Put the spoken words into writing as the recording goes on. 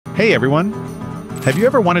Hey everyone! Have you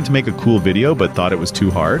ever wanted to make a cool video but thought it was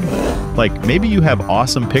too hard? Like, maybe you have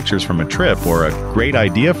awesome pictures from a trip or a great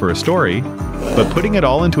idea for a story, but putting it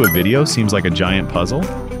all into a video seems like a giant puzzle?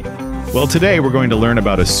 Well, today we're going to learn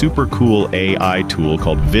about a super cool AI tool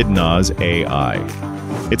called Vidnoz AI.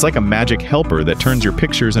 It's like a magic helper that turns your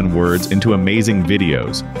pictures and words into amazing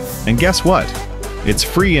videos. And guess what? It's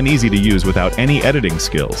free and easy to use without any editing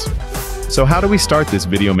skills. So how do we start this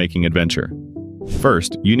video making adventure?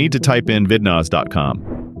 First, you need to type in vidnoz.com.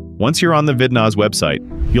 Once you're on the Vidnoz website,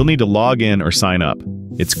 you'll need to log in or sign up.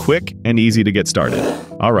 It's quick and easy to get started.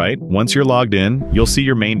 Alright, once you're logged in, you'll see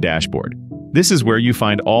your main dashboard. This is where you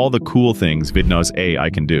find all the cool things Vidnoz AI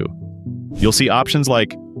can do. You'll see options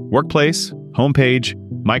like Workplace, Homepage,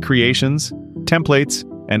 My Creations, Templates,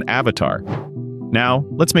 and Avatar. Now,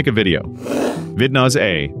 let's make a video. Vidnoz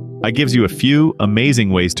AI gives you a few amazing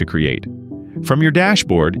ways to create. From your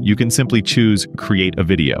dashboard, you can simply choose Create a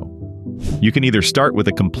Video. You can either start with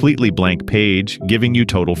a completely blank page, giving you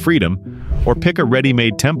total freedom, or pick a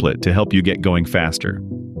ready-made template to help you get going faster.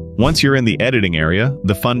 Once you're in the editing area,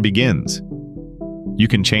 the fun begins. You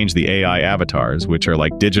can change the AI avatars, which are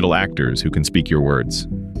like digital actors who can speak your words.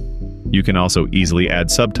 You can also easily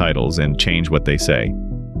add subtitles and change what they say.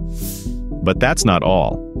 But that's not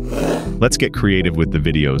all. Let's get creative with the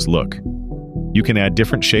video's look. You can add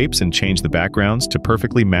different shapes and change the backgrounds to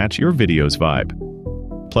perfectly match your video's vibe.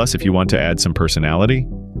 Plus, if you want to add some personality,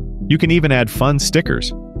 you can even add fun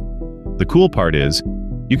stickers. The cool part is,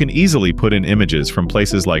 you can easily put in images from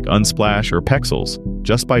places like Unsplash or Pexels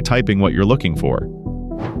just by typing what you're looking for.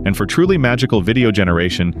 And for truly magical video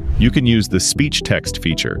generation, you can use the speech text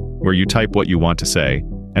feature, where you type what you want to say,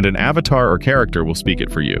 and an avatar or character will speak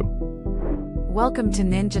it for you. Welcome to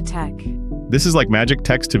Ninja Tech. This is like magic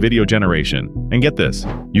text-to-video generation. And get this,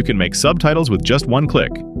 you can make subtitles with just one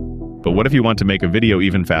click. But what if you want to make a video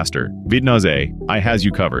even faster? Vidnoz AI has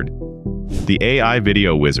you covered. The AI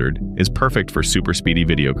Video Wizard is perfect for super speedy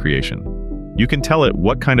video creation. You can tell it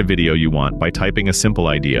what kind of video you want by typing a simple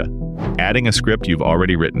idea, adding a script you've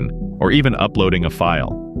already written, or even uploading a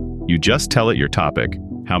file. You just tell it your topic,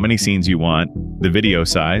 how many scenes you want, the video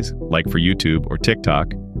size, like for YouTube or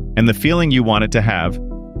TikTok, and the feeling you want it to have,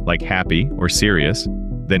 like happy or serious,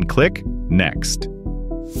 then click Next.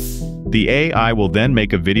 The AI will then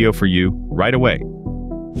make a video for you right away.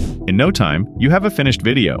 In no time, you have a finished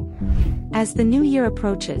video. As the new year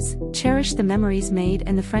approaches, cherish the memories made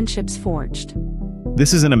and the friendships forged.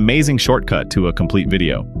 This is an amazing shortcut to a complete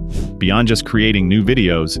video. Beyond just creating new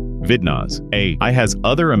videos, Vidnoz AI has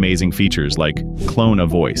other amazing features like Clone a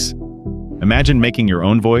Voice. Imagine making your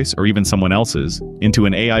own voice, or even someone else's, into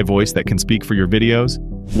an AI voice that can speak for your videos.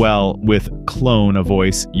 Well, with Clone a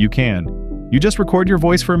Voice, you can. You just record your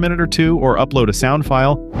voice for a minute or two, or upload a sound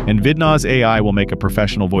file, and Vidnoz AI will make a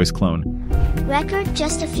professional voice clone. Record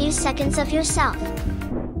just a few seconds of yourself.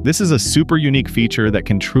 This is a super unique feature that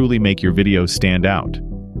can truly make your videos stand out.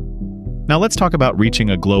 Now let's talk about reaching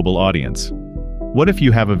a global audience. What if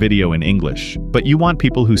you have a video in English, but you want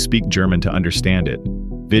people who speak German to understand it?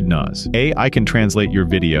 Vidnoz AI can translate your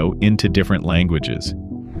video into different languages.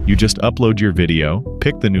 You just upload your video,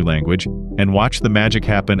 pick the new language, and watch the magic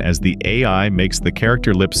happen as the AI makes the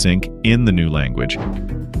character lip sync in the new language.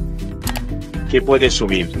 ¿Qué puedes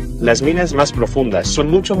subir? Las minas más profundas son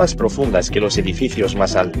mucho más profundas que los edificios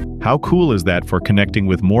más altos. How cool is that for connecting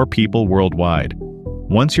with more people worldwide?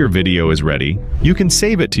 Once your video is ready, you can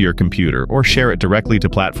save it to your computer or share it directly to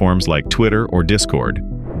platforms like Twitter or Discord.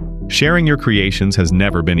 Sharing your creations has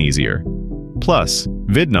never been easier. Plus,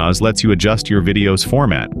 Vidnoz lets you adjust your video's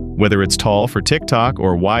format, whether it's tall for TikTok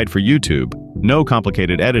or wide for YouTube. No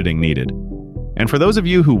complicated editing needed. And for those of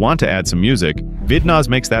you who want to add some music, Vidnoz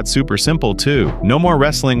makes that super simple too. No more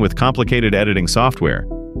wrestling with complicated editing software.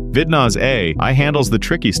 Vidnoz AI handles the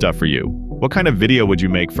tricky stuff for you. What kind of video would you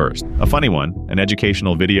make first? A funny one, an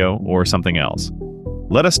educational video, or something else?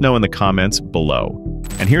 Let us know in the comments below.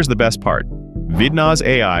 And here's the best part. Vidnoz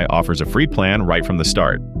AI offers a free plan right from the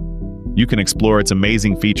start. You can explore its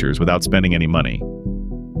amazing features without spending any money.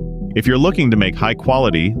 If you're looking to make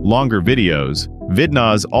high-quality, longer videos,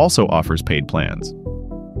 Vidnoz also offers paid plans.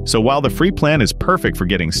 So while the free plan is perfect for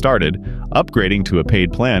getting started, upgrading to a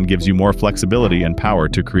paid plan gives you more flexibility and power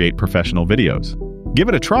to create professional videos. Give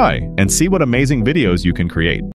it a try and see what amazing videos you can create.